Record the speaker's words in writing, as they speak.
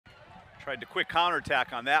Tried to quick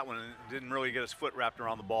counterattack on that one and didn't really get his foot wrapped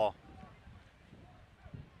around the ball.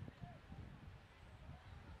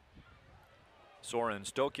 Soren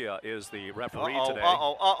Stokia is the referee today.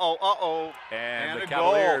 And the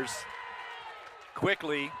Cavaliers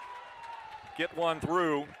quickly get one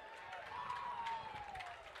through.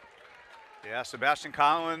 Yeah, Sebastian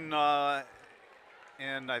Collin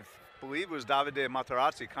and I believe it was Davide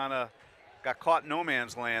Materazzi kind of got caught in no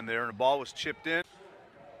man's land there, and the ball was chipped in.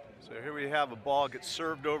 So here we have a ball get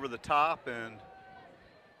served over the top, and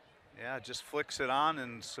yeah, just flicks it on,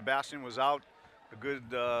 and Sebastian was out a good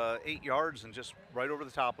 8 yards and just right over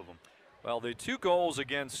the top of him. Well, the 2 goals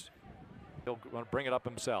against, he'll bring it up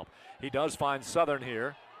himself. He does find Southern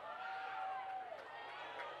here.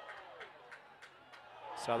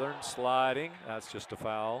 Southern sliding, that's just a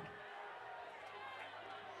foul.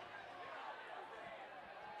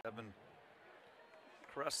 Evan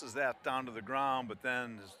presses that down to the ground, but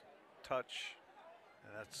then his touch,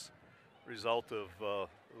 and that's a result of a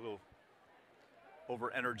little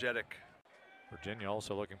over-energetic. Virginia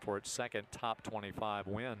also looking for its second top 25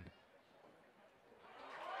 win.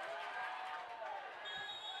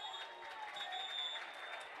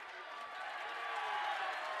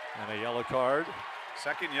 And a yellow card.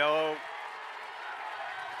 Second yellow.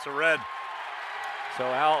 It's a red. So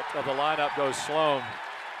out of the lineup goes Sloan.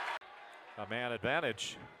 A man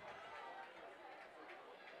advantage.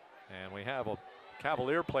 And we have a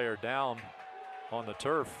Cavalier player down on the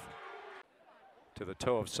turf. To the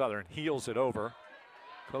toe of Southern, heels it over.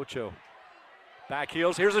 Cocho back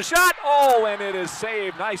heels, here's a shot. Oh, and it is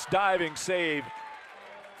saved. Nice diving save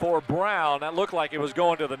for Brown. That looked like it was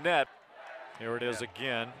going to the net. Here it is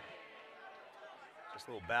again. Just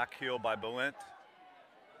a little back heel by Balint.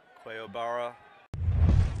 Cleo Barra